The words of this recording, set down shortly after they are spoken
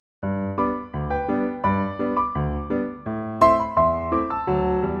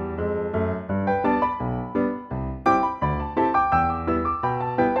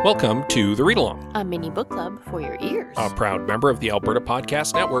Welcome to The Read Along, a mini book club for your ears. a proud member of the Alberta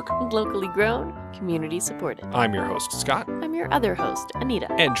Podcast Network. Locally grown, community supported. I'm your host, Scott. I'm your other host,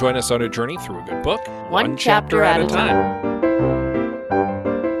 Anita. And join us on a journey through a good book, one chapter at a time.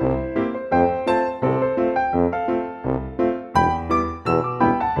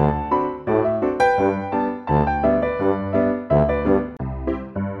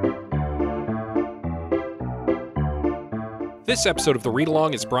 This episode of The Read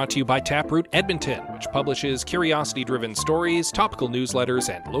Along is brought to you by Taproot Edmonton, which publishes curiosity-driven stories, topical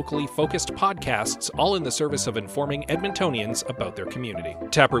newsletters, and locally focused podcasts, all in the service of informing Edmontonians about their community.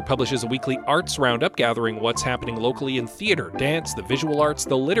 Taproot publishes a weekly arts roundup gathering what's happening locally in theater, dance, the visual arts,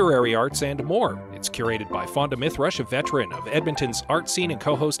 the literary arts, and more. It's curated by Fonda Mithrush, a veteran of Edmonton's art scene and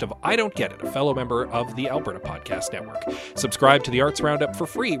co-host of I Don't Get It, a fellow member of the Alberta Podcast Network. Subscribe to the arts roundup for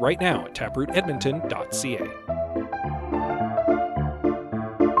free right now at taprootedmonton.ca.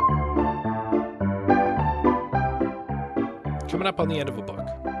 Coming up on the end of a book.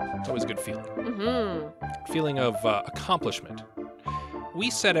 It's always a good feeling. Feeling of accomplishment.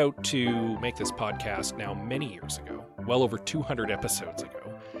 We set out to make this podcast now many years ago, well over 200 episodes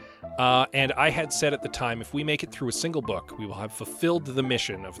ago. And I had said at the time, if we make it through a single book, we will have fulfilled the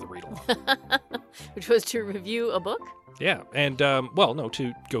mission of the Read Along. Which was to review a book? Yeah, and,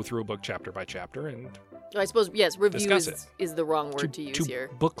 to go through a book chapter by chapter and I suppose, yes, review is the wrong word to use to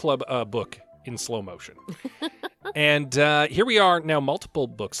here. Book club a book in slow motion. And here we are now multiple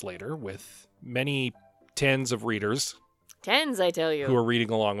books later with many tens of readers. Tens, I tell you. Who are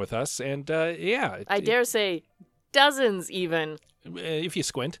reading along with us. And I dare say dozens even. If you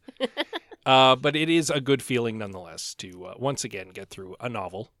squint. But it is a good feeling nonetheless to once again get through a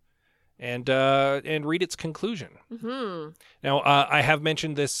novel and read its conclusion. Mm-hmm. Now, I have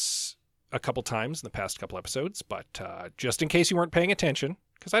mentioned this a couple times in the past couple episodes, but just in case you weren't paying attention,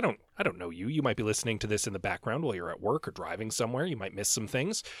 because I don't know you. You might be listening to this in the background while you're at work or driving somewhere. You might miss some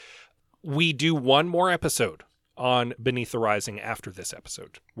things. We do one more episode on Beneath the Rising after this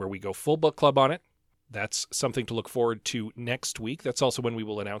episode, where we go full book club on it. That's something to look forward to next week. That's also when we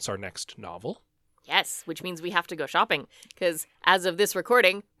will announce our next novel. Yes, which means we have to go shopping, because as of this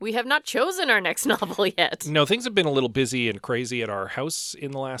recording, we have not chosen our next novel yet. No, things have been a little busy and crazy at our house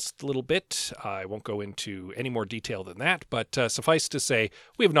in the last little bit. I won't go into any more detail than that, but suffice to say,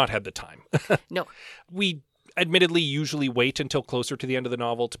 we have not had the time. No. We admittedly usually wait until closer to the end of the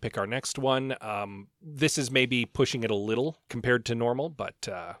novel to pick our next one. This is maybe pushing it a little compared to normal, but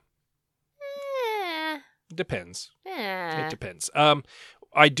depends. It depends.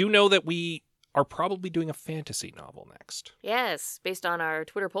 I do know that we are probably doing a fantasy novel next. Yes, based on our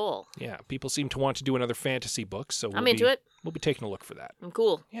Twitter poll. Yeah, people seem to want to do another fantasy book, so I'm into it. We'll be taking a look for that. I'm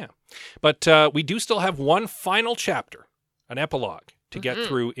cool. Yeah. But we do still have one final chapter, an epilogue, to get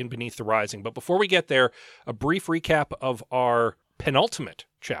through in Beneath the Rising. But before we get there, a brief recap of our penultimate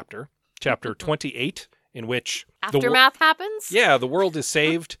chapter, chapter 28, in which aftermath happens? Yeah, the world is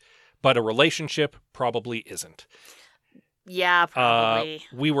saved, but a relationship probably isn't. Yeah, probably.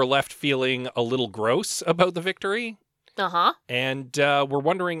 We were left feeling a little gross about the victory. Uh-huh. And we're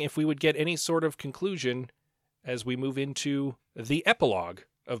wondering if we would get any sort of conclusion as we move into the epilogue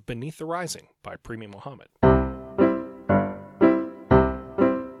of Beneath the Rising by Premi Mohammed.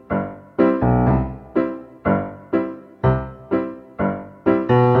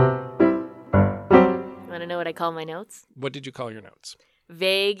 Want to know what I call my notes? What did you call your notes?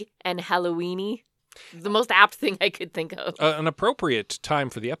 Vague and Halloween-y. The most apt thing I could think of. An appropriate time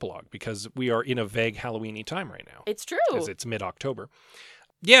for the epilogue, because we are in a vague Halloween-y time right now. It's true. As it's mid-October.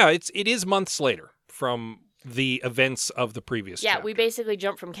 Yeah, it is months later from the events of the previous chapter. We basically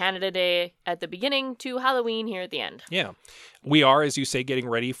jump from Canada Day at the beginning to Halloween here at the end. Yeah. We are, as you say, getting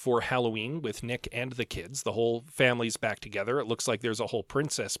ready for Halloween with Nick and the kids. The whole family's back together. It looks like there's a whole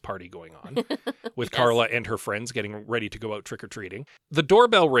princess party going on with yes. Carla and her friends getting ready to go out trick-or-treating. The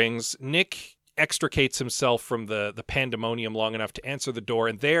doorbell rings. Nick extricates himself from the pandemonium long enough to answer the door,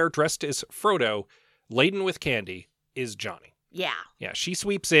 and there, dressed as Frodo, laden with candy, is Johnny. Yeah. Yeah, she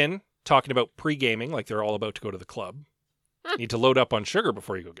sweeps in, talking about pre-gaming, like they're all about to go to the club. Need to load up on sugar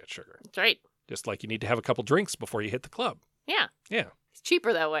before you go get sugar. That's right. Just like you need to have a couple drinks before you hit the club. Yeah. Yeah. It's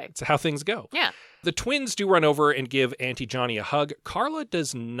cheaper that way. It's how things go. Yeah. The twins do run over and give Auntie Johnny a hug. Carla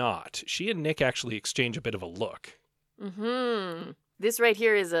does not. She and Nick actually exchange a bit of a look. Mm-hmm. This right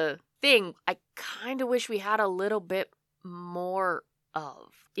here is a thing I kind of wish we had a little bit more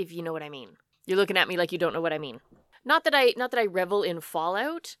of, if you know what I mean. You're looking at me like you don't know what I mean. Not that I revel in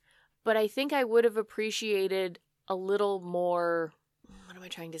Fallout, but I think I would have appreciated a little more. What am I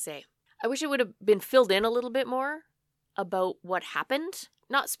trying to say? I wish it would have been filled in a little bit more about what happened.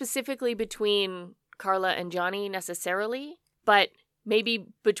 not specifically between Carla and Johnny necessarily, but maybe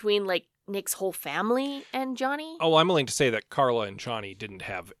between, like, Nick's whole family and Johnny. Oh, I'm willing to say that Carla and Johnny didn't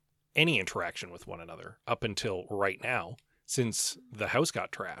have any interaction with one another up until right now, since the house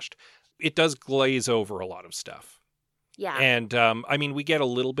got trashed. It does glaze over a lot of stuff. Yeah. And, I mean, we get a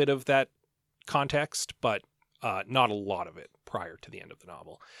little bit of that context, but not a lot of it prior to the end of the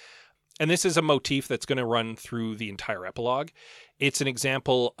novel. And this is a motif that's going to run through the entire epilogue. It's an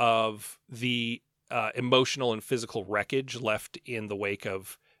example of the emotional and physical wreckage left in the wake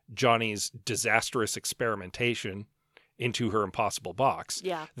of Johnny's disastrous experimentation into her impossible box.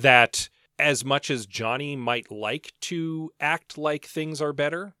 Yeah. That as much as Johnny might like to act like things are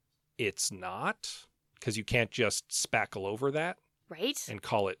better, it's not, because you can't just spackle over that. Right? And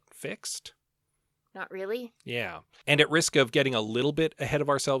call it fixed. Not really. Yeah. And at risk of getting a little bit ahead of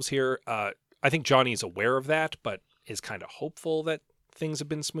ourselves here, I think Johnny's aware of that, but is kind of hopeful that things have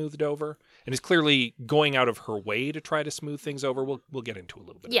been smoothed over, and is clearly going out of her way to try to smooth things over. We'll get into a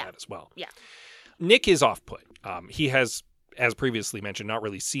little bit of that as well. Yeah. Nick is off-put. He has, as previously mentioned, not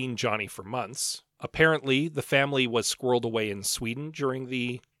really seen Johnny for months. Apparently, the family was squirreled away in Sweden during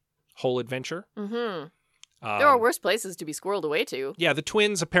the whole adventure. Mm-hmm. There are worse places to be squirreled away to. Yeah, the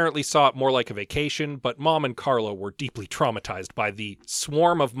twins apparently saw it more like a vacation, but Mom and Carla were deeply traumatized by the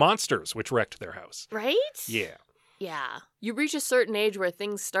swarm of monsters which wrecked their house. Right? Yeah. Yeah. You reach a certain age where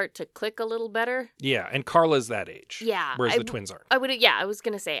things start to click a little better. Yeah, and Carla's that age. Yeah. Whereas the twins aren't. I was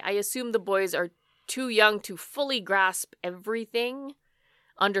going to say, I assume the boys are too young to fully grasp everything,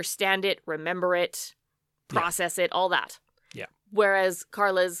 understand it, remember it, process it, all that. Yeah. Whereas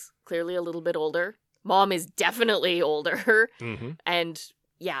Carla's clearly a little bit older. Mom is definitely older. Mm-hmm. And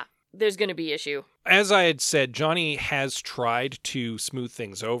yeah, there's going to be issue. As I had said, Johnny has tried to smooth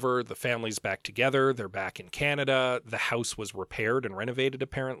things over. The family's back together. They're back in Canada. The house was repaired and renovated,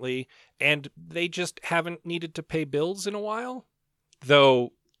 apparently. And they just haven't needed to pay bills in a while.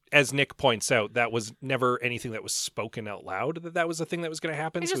 Though, as Nick points out, that was never anything that was spoken out loud, that was a thing that was going to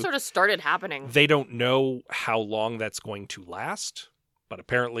happen. It just sort of started happening. They don't know how long that's going to last. But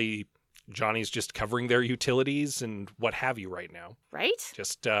apparently Johnny's just covering their utilities and what have you right now. Right?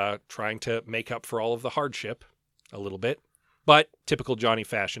 Just trying to make up for all of the hardship a little bit. But typical Johnny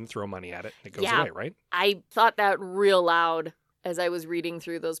fashion, throw money at it and it goes away, right? I thought that real loud as I was reading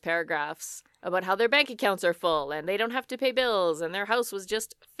through those paragraphs about how their bank accounts are full and they don't have to pay bills and their house was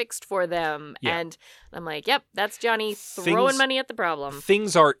just fixed for them. Yeah. And I'm like, yep, that's Johnny throwing money at the problem.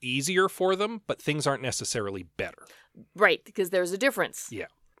 Things are easier for them, but things aren't necessarily better. Right, because there's a difference. Yeah.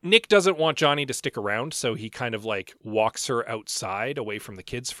 Nick doesn't want Johnny to stick around, so he kind of like walks her outside away from the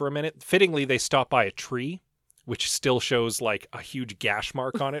kids for a minute. Fittingly, they stop by a tree, which still shows like a huge gash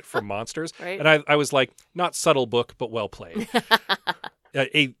mark on it from monsters. Right. And I was like, not subtle book, but well played.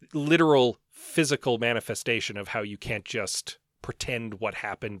 A literal physical manifestation of how you can't just pretend what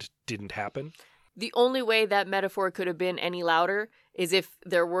happened didn't happen. The only way that metaphor could have been any louder is if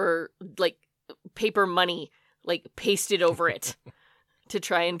there were like paper money like pasted over it. To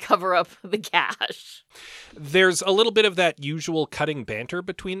try and cover up the gash. There's a little bit of that usual cutting banter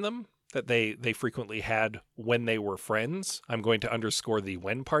between them that they frequently had when they were friends. I'm going to underscore the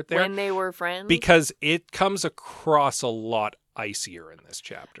when part there. When they were friends? Because it comes across a lot icier in this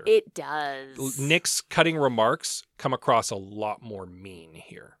chapter. It does. Nick's cutting remarks come across a lot more mean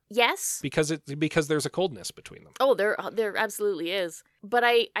here. Yes. Because there's a coldness between them. Oh, there absolutely is. But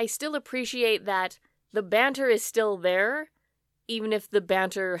I still appreciate that the banter is still there, even if the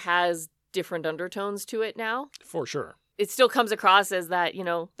banter has different undertones to it now. For sure. It still comes across as that,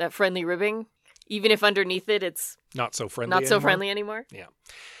 that friendly ribbing, even if underneath it, it's not so friendly anymore.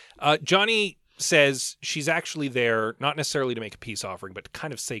 Yeah. Johnny says she's actually there, not necessarily to make a peace offering, but to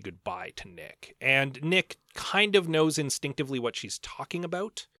kind of say goodbye to Nick. And Nick kind of knows instinctively what she's talking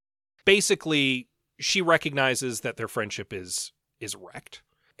about. Basically, she recognizes that their friendship is wrecked.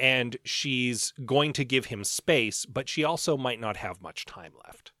 And she's going to give him space, but she also might not have much time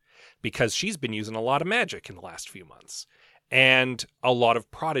left because she's been using a lot of magic in the last few months and a lot of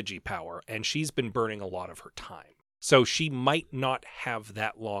prodigy power, and she's been burning a lot of her time. So she might not have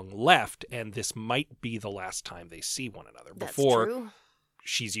that long left, and this might be the last time they see one another before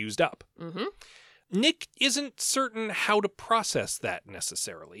she's used up. Mm-hmm. Nick isn't certain how to process that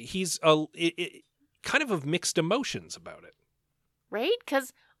necessarily. He's kind of mixed emotions about it. Right?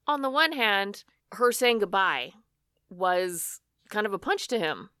 Because on the one hand, her saying goodbye was kind of a punch to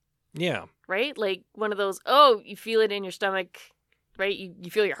him. Yeah. Right? Like one of those, oh, you feel it in your stomach, right? You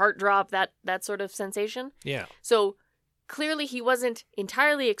feel your heart drop, that sort of sensation. Yeah. So clearly he wasn't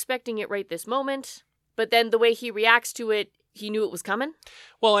entirely expecting it right this moment. But then the way he reacts to it he knew it was coming.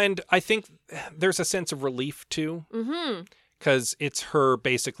 Well, and I think there's a sense of relief, too. Mm-hmm. Because it's her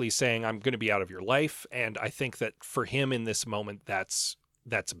basically saying, I'm going to be out of your life. And I think that for him in this moment, that's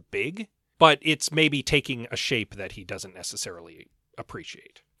big. But it's maybe taking a shape that he doesn't necessarily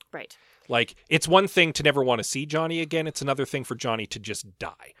appreciate. Right. Like, it's one thing to never want to see Johnny again. It's another thing for Johnny to just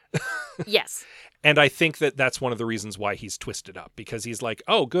die. Yes. And I think that that's one of the reasons why he's twisted up. Because he's like,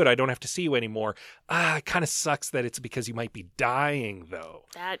 oh, good, I don't have to see you anymore. It kind of sucks that it's because you might be dying, though.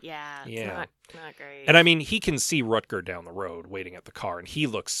 It's not great. And I mean, he can see Rutger down the road waiting at the car, and he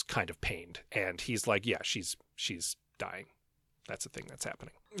looks kind of pained. And he's like, yeah, she's dying. That's the thing that's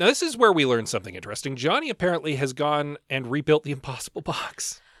happening. Now, this is where we learn something interesting. Johnny apparently has gone and rebuilt the Impossible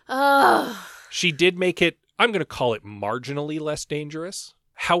Box. She did make it, I'm going to call it marginally less dangerous.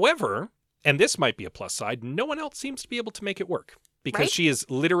 However, and this might be a plus side, no one else seems to be able to make it work. Because she is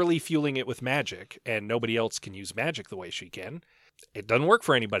literally fueling it with magic, and nobody else can use magic the way she can. It doesn't work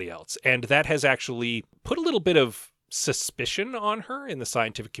for anybody else. And that has actually put a little bit of suspicion on her in the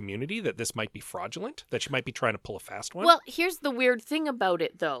scientific community that this might be fraudulent, that she might be trying to pull a fast one. Well, here's the weird thing about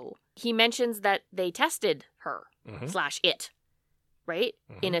it, though. He mentions that they tested her, /it, right?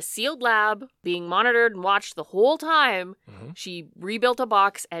 In a sealed lab, being monitored and watched the whole time. She rebuilt a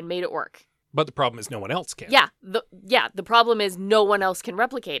box and made it work. But the problem is no one else can. The problem is no one else can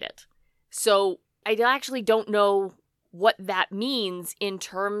replicate it. So I actually don't know what that means in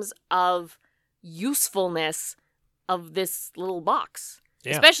terms of usefulness of this little box.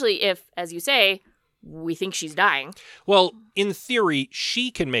 Yeah. Especially if, as you say, we think she's dying. Well, in theory,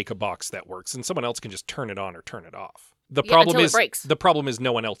 she can make a box that works, and someone else can just turn it on or turn it off. The problem until it breaks. The problem is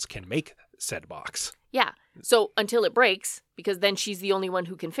no one else can make said box. Yeah. So until it breaks, because then she's the only one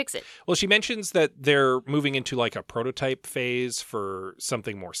who can fix it. Well, she mentions that they're moving into like a prototype phase for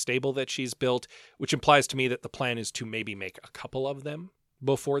something more stable that she's built, which implies to me that the plan is to maybe make a couple of them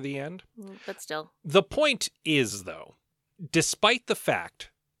before the end. But still. The point is, though, despite the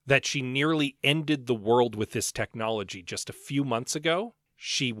fact that she nearly ended the world with this technology just a few months ago,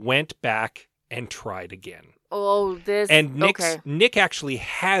 she went back and tried again. Oh, this... And Nick actually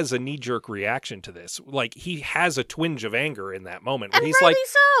has a knee-jerk reaction to this. Like, he has a twinge of anger in that moment. Where and he's rightly like,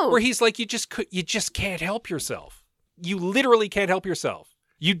 so. Where he's like, you just can't help yourself. You literally can't help yourself.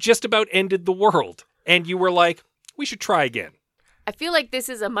 You just about ended the world. And you were like, we should try again. I feel like this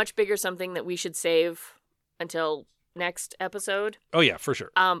is a much bigger something that we should save until next episode. Oh, yeah, for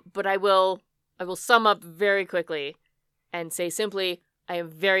sure. But I will sum up very quickly and say simply, I am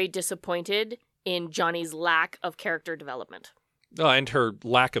very disappointed in Johnny's lack of character development. And her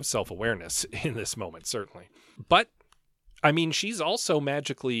lack of self-awareness in this moment, certainly. But, I mean, she's also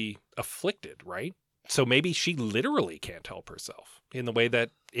magically afflicted, right? So maybe she literally can't help herself in the way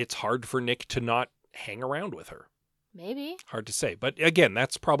that it's hard for Nick to not hang around with her. Maybe. Hard to say. But again,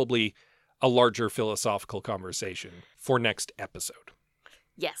 that's probably a larger philosophical conversation for next episode.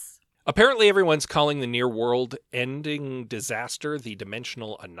 Yes. Apparently everyone's calling the near-world ending disaster the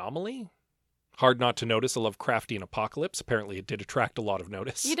dimensional anomaly. Hard not to notice a Lovecraftian apocalypse. Apparently it did attract a lot of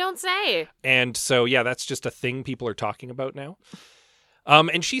notice. You don't say. And so, yeah, that's just a thing people are talking about now.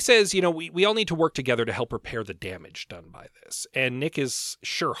 And she says, we all need to work together to help repair the damage done by this. And Nick is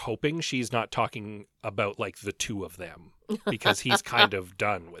sure hoping she's not talking about, like, the two of them. Because he's kind of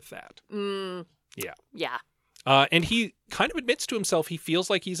done with that. Yeah. Yeah. And he kind of admits to himself he feels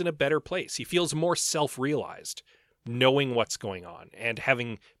like he's in a better place. He feels more self-realized, knowing what's going on and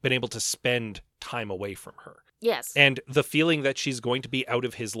having been able to spend time away from her. Yes. And the feeling that she's going to be out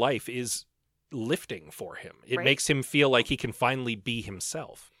of his life is lifting for him. It makes him feel like he can finally be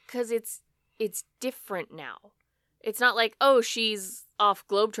himself. Because it's different now. It's not like, oh, she's off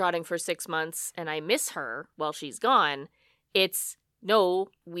globetrotting for 6 months and I miss her while she's gone. It's, no,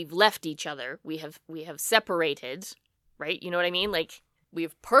 we've left each other. We have separated, right? You know what I mean? Like,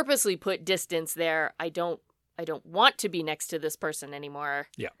 we've purposely put distance there. I don't want to be next to this person anymore.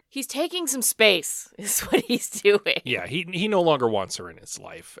 Yeah. He's taking some space is what he's doing. Yeah, he no longer wants her in his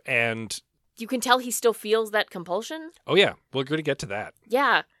life. And you can tell he still feels that compulsion. Oh, yeah. We're going to get to that.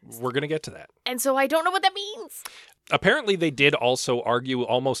 Yeah. We're going to get to that. And so I don't know what that means. Apparently, they did also argue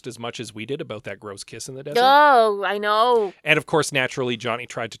almost as much as we did about that gross kiss in the desert. Oh, I know. And of course, naturally, Johnny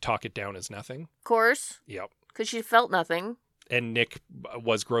tried to talk it down as nothing. Of course. Yep. Because she felt nothing. And Nick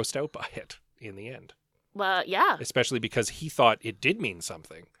was grossed out by it in the end. Well, yeah. Especially because he thought it did mean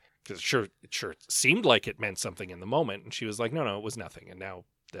something. Because it sure seemed like it meant something in the moment. And she was like, no, it was nothing. And now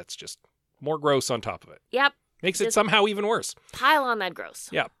that's just more gross on top of it. Yep. Makes it somehow even worse. Pile on that gross.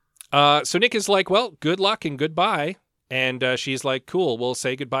 Yeah. So Nick is like, well, good luck and goodbye. And she's like, cool, well,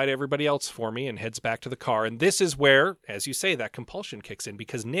 say goodbye to everybody else for me, and heads back to the car. And this is where, as you say, that compulsion kicks in,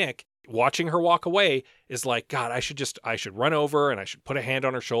 because Nick, watching her walk away, is like, God, I should run over and I should put a hand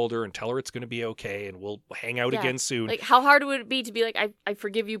on her shoulder and tell her it's going to be okay and we'll hang out again soon. Like, how hard would it be to be like, I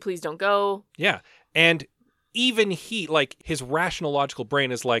forgive you, please don't go. Yeah. And even he, like, his rational, logical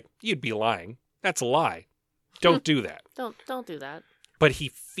brain is like, you'd be lying. That's a lie. Don't do that. Don't do that. But he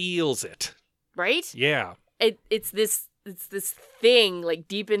feels it. Right? Yeah. It's this thing, like,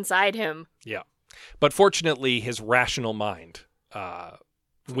 deep inside him. Yeah. But fortunately, his rational mind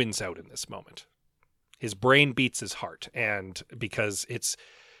wins out in this moment. His brain beats his heart, and because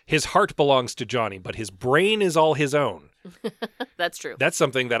his heart belongs to Johnny, but his brain is all his own. That's true. That's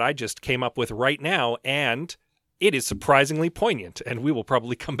something that I just came up with right now, and it is surprisingly poignant, and we will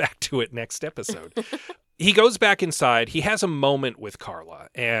probably come back to it next episode. He goes back inside. He has a moment with Carla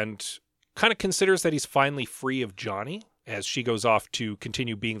and kind of considers that he's finally free of Johnny as she goes off to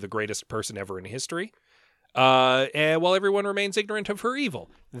continue being the greatest person ever in history. And while everyone remains ignorant of her evil.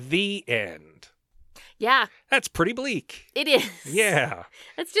 The end. Yeah. That's pretty bleak. It is. Yeah.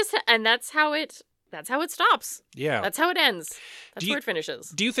 It's just, and that's how it stops. Yeah. That's how it ends. That's where it finishes.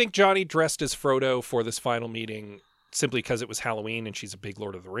 Do you think Johnny dressed as Frodo for this final meeting simply because it was Halloween and she's a big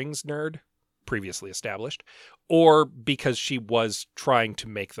Lord of the Rings nerd, previously established, or because she was trying to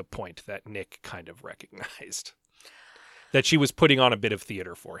make the point that Nick kind of recognized? That she was putting on a bit of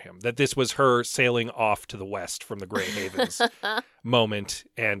theater for him. That this was her sailing off to the west from the Grey Havens moment,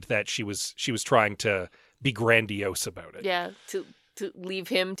 and that she was trying to be grandiose about it. Yeah, to leave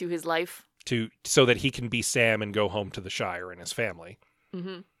him to his life. So that he can be Sam and go home to the Shire and his family.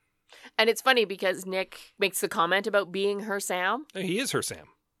 Mm-hmm. And it's funny because Nick makes the comment about being her Sam. He is her Sam.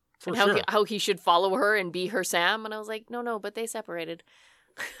 And how he should follow her and be her Sam. And I was like, no, but they separated.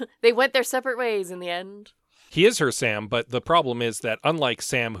 They went their separate ways in the end. He is her Sam, but the problem is that unlike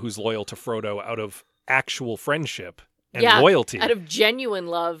Sam, who's loyal to Frodo out of actual friendship and loyalty, out of genuine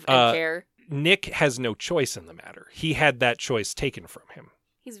love and care, Nick has no choice in the matter. He had that choice taken from him.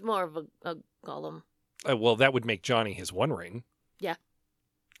 He's more of a Gollum. Well, that would make Johnny his One Ring. Yeah.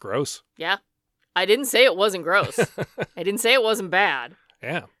 Gross. Yeah. I didn't say it wasn't gross. I didn't say it wasn't bad.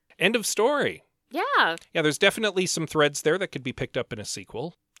 Yeah. End of story. Yeah. Yeah, there's definitely some threads there that could be picked up in a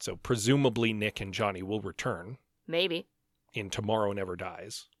sequel. So presumably Nick and Johnny will return. Maybe. In Tomorrow Never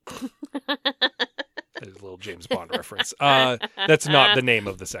Dies. There's a little James Bond reference. That's not the name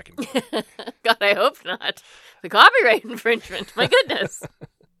of the second book. God, I hope not. The copyright infringement. My goodness.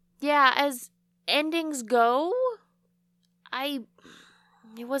 Yeah, as endings go, it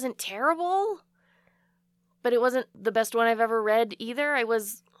wasn't terrible, but it wasn't the best one I've ever read either. I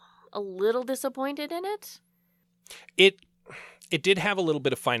was a little disappointed in it. It did have a little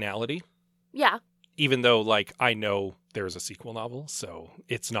bit of finality. Yeah. Even though, like, I know there's a sequel novel, so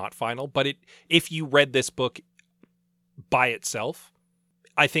it's not final. But if you read this book by itself,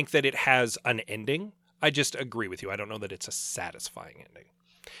 I think that it has an ending. I just agree with you. I don't know that it's a satisfying ending.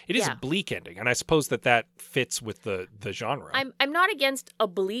 It is a bleak ending, and I suppose that fits with the genre. I'm not against a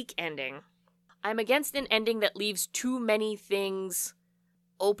bleak ending. I'm against an ending that leaves too many things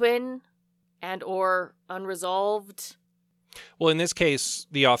open and or unresolved. Well, in this case,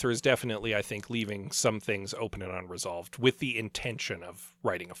 the author is definitely, I think, leaving some things open and unresolved with the intention of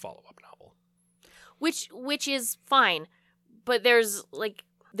writing a follow-up novel. Which is fine, but there's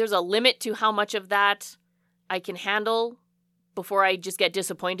a limit to how much of that I can handle before I just get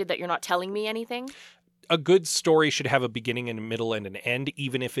disappointed that you're not telling me anything. A good story should have a beginning and a middle and an end,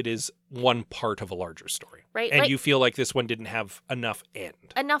 even if it is one part of a larger story. Right. And you feel like this one didn't have enough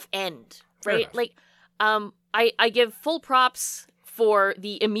end. Right? I give full props for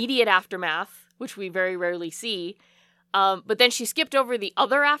the immediate aftermath, which we very rarely see. But then she skipped over the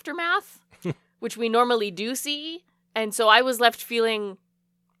other aftermath, which we normally do see. And so I was left feeling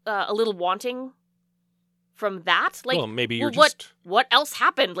a little wanting from that. Like, well, maybe you're what else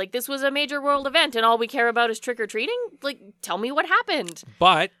happened? Like, this was a major world event and all we care about is trick-or-treating? Like, tell me what happened.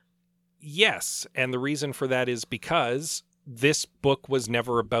 But, yes, and the reason for that is because this book was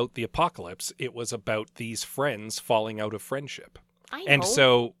never about the apocalypse. It was about these friends falling out of friendship. I know. And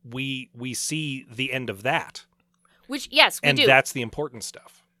so we see the end of that. Which, yes, we do. And that's the important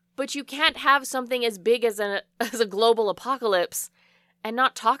stuff. But you can't have something as big as a global apocalypse and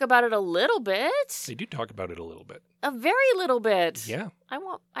not talk about it a little bit. They do talk about it a little bit. A very little bit. Yeah.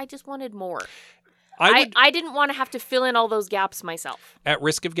 I just wanted more. I didn't want to have to fill in all those gaps myself. At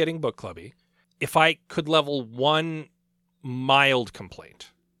risk of getting book clubby, if I could level one mild complaint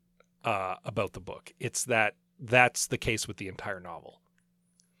about the book, it's that's the case with the entire novel.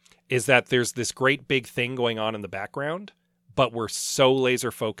 is that there's this great big thing going on in the background, but we're so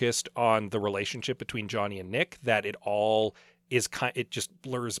laser focused on the relationship between Johnny and Nick that it all is it just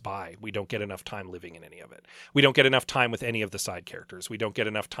blurs by. We don't get enough time living in any of it. We don't get enough time with any of the side characters. We don't get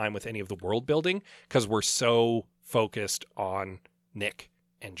enough time with any of the world building because we're so focused on Nick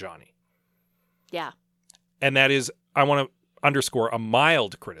and Johnny. Yeah. And that is, I want to underscore a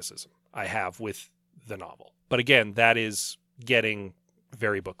mild criticism I have with the novel. But again, that is getting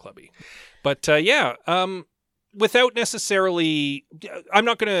very book clubby. But without necessarily, I'm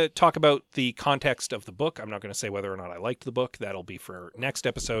not going to talk about the context of the book. I'm not going to say whether or not I liked the book. That'll be for next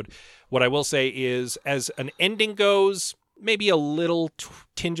episode. What I will say is, as an ending goes, maybe a little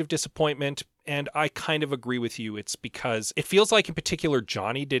tinge of disappointment. And I kind of agree with you. It's because it feels like in particular,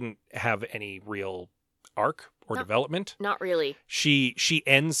 Johnny didn't have any real arc or development. Not really. She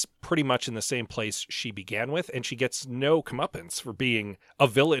ends pretty much in the same place she began with, and she gets no comeuppance for being a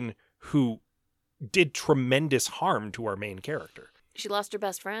villain who did tremendous harm to our main character. She lost her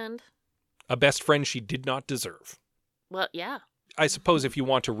best friend. A best friend she did not deserve. Well, yeah. I suppose if you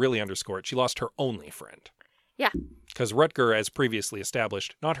want to really underscore it, she lost her only friend. Yeah. Because Rutger, as previously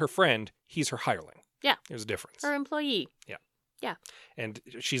established, not her friend, he's her hireling. Yeah. There's a difference. Her employee. Yeah. Yeah. And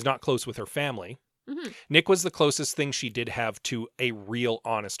she's not close with her family. Mm-hmm. Nick was the closest thing she did have to a real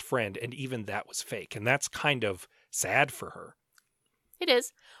honest friend, and even that was fake. And that's kind of sad for her. It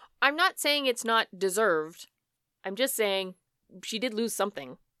is. I'm not saying it's not deserved. I'm just saying she did lose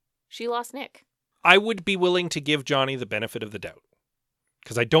something. She lost Nick. I would be willing to give Johnny the benefit of the doubt,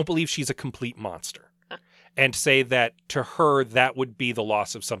 because I don't believe she's a complete monster, and say that to her, that would be the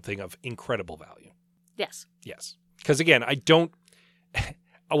loss of something of incredible value. Yes. Yes. Because again,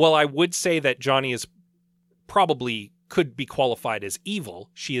 well, I would say that Johnny is probably could be qualified as evil.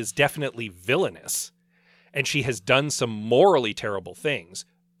 She is definitely villainous, and she has done some morally terrible things,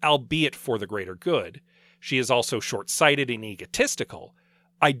 albeit for the greater good. She is also short-sighted and egotistical.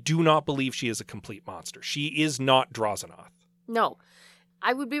 I do not believe she is a complete monster. She is not Drozanoth. No.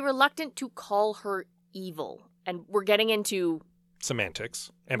 I would be reluctant to call her evil. And we're getting into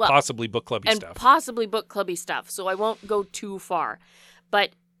semantics and possibly book clubby stuff. And possibly book clubby stuff, so I won't go too far.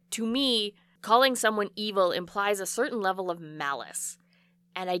 But to me, calling someone evil implies a certain level of malice.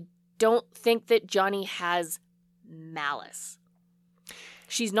 And I don't think that Johnny has malice.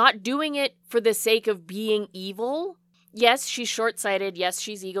 She's not doing it for the sake of being evil. Yes, she's short-sighted. Yes,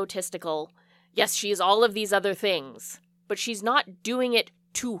 she's egotistical. Yes, she is all of these other things. But she's not doing it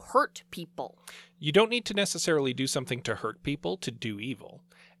to hurt people. You don't need to necessarily do something to hurt people to do evil.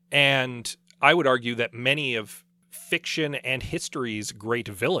 And I would argue that many of fiction and history's great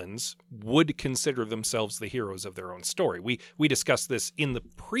villains would consider themselves the heroes of their own story. We discussed this in the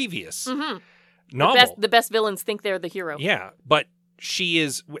previous novel. The best villains think they're the hero. Yeah, but she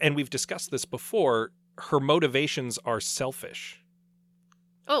is, and we've discussed this before, her motivations are selfish.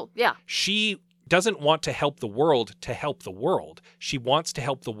 Oh, yeah. She doesn't want to help the world to help the world. She wants to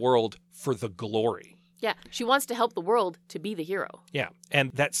help the world for the glory. Yeah, she wants to help the world to be the hero. Yeah,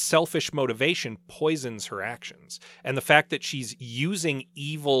 and that selfish motivation poisons her actions. And the fact that she's using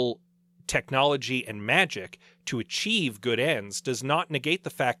evil technology and magic to achieve good ends does not negate the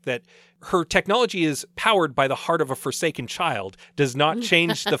fact that her technology is powered by the heart of a forsaken child, does not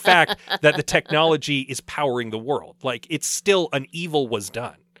change the fact that the technology is powering the world. Like, it's still an evil was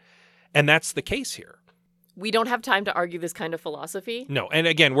done. And that's the case here. We don't have time to argue this kind of philosophy. No, and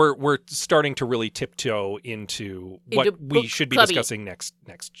again, we're starting to really tiptoe into what we should be discussing next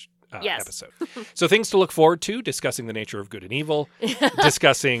episode. So things to look forward to: discussing the nature of good and evil,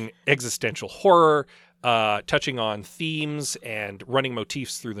 discussing existential horror, touching on themes and running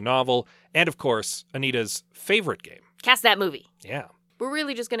motifs through the novel, and of course, Anita's favorite game. Cast that movie. Yeah. We're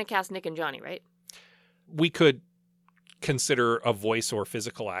really just going to cast Nick and Johnny, right? We could consider a voice or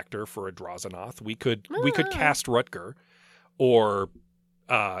physical actor for a Drozanoth. We could cast Rutger or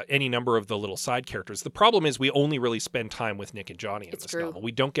any number of the little side characters. The problem is we only really spend time with Nick and Johnny in this novel.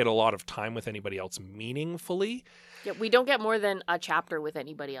 We don't get a lot of time with anybody else meaningfully. Yeah, we don't get more than a chapter with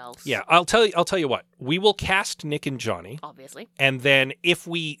anybody else. Yeah, I'll tell you what. We will cast Nick and Johnny. Obviously. And then if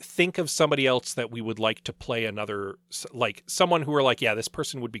we think of somebody else that we would like to play another, like someone who we're like, yeah, this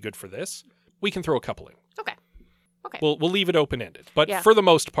person would be good for this, we can throw a couple in. Okay. We'll leave it open-ended. But for the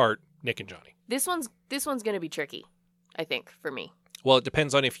most part, Nick and Johnny. This one's going to be tricky, I think, for me. Well, it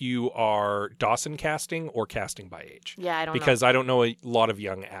depends on if you are Dawson casting or casting by age. Yeah, I don't know. Because I don't know a lot of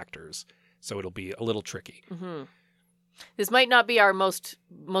young actors, so it'll be a little tricky. Mm-hmm. This might not be our most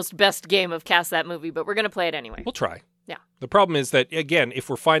best game of Cast That Movie, but we're going to play it anyway. We'll try. Yeah. The problem is that, again, if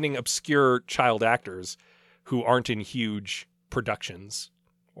we're finding obscure child actors who aren't in huge productions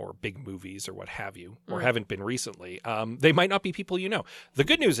or big movies or what have you, or haven't been recently, they might not be people you know. The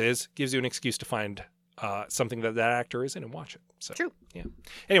good news is, gives you an excuse to find something that actor is in and watch it. So, True. Yeah.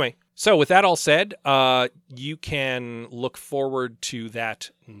 Anyway, so with that all said, you can look forward to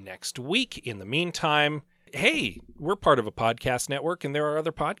that next week. In the meantime, hey, we're part of a podcast network and there are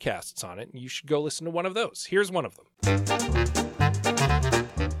other podcasts on it. You should go listen to one of those. Here's one of them.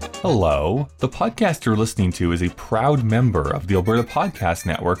 Hello. The podcast you're listening to is a proud member of the Alberta Podcast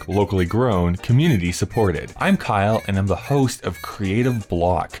Network, locally grown, community supported. I'm Kyle, and I'm the host of Creative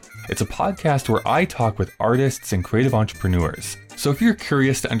Block. It's a podcast where I talk with artists and creative entrepreneurs. So if you're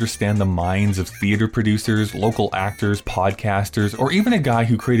curious to understand the minds of theater producers, local actors, podcasters, or even a guy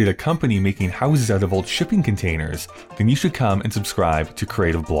who created a company making houses out of old shipping containers, then you should come and subscribe to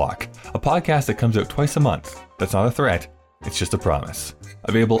Creative Block, a podcast that comes out twice a month. That's not a threat. It's just a promise.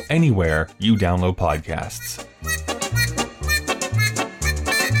 Available anywhere you download podcasts.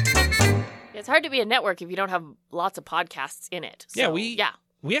 It's hard to be a network if you don't have lots of podcasts in it. So, We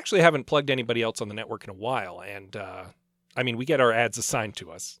actually haven't plugged anybody else on the network in a while, and we get our ads assigned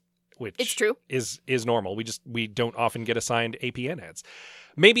to us, which it's true. is normal. We don't often get assigned APN ads.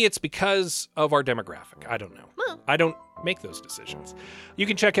 Maybe it's because of our demographic. I don't know. I don't make those decisions. You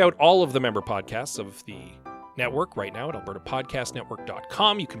can check out all of the member podcasts of the network right now at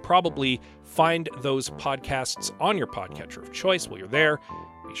albertapodcastnetwork.com. You can probably find those podcasts on your podcatcher of choice while you're there.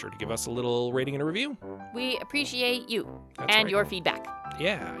 Be sure to give us a little rating and a review. We appreciate you That's and right. your feedback.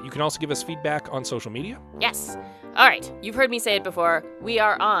 Yeah, you can also give us feedback on social media. Yes. All right. You've heard me say it before. We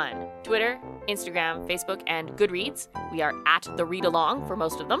are on Twitter, Instagram, Facebook, and Goodreads. We are at The Read Along for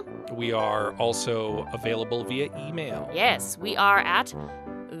most of them. We are also available via email. Yes, we are at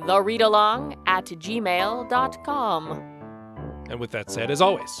thereadalong@gmail.com. And with that said, as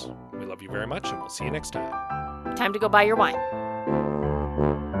always, we love you very much, and we'll see you next time. Time to go buy your wine.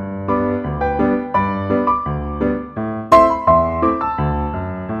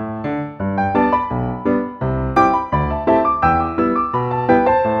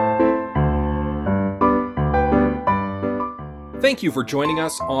 Thank you for joining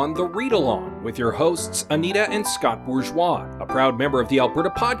us on The Read Along with your hosts, Anita and Scott Bourgeois, a proud member of the Alberta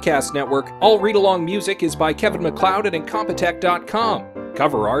Podcast Network. All Read Along music is by Kevin MacLeod at Incompetech.com.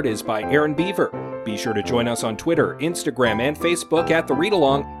 Cover art is by Aaron Beaver. Be sure to join us on Twitter, Instagram, and Facebook at The Read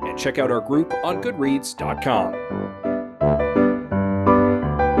Along, and check out our group on Goodreads.com.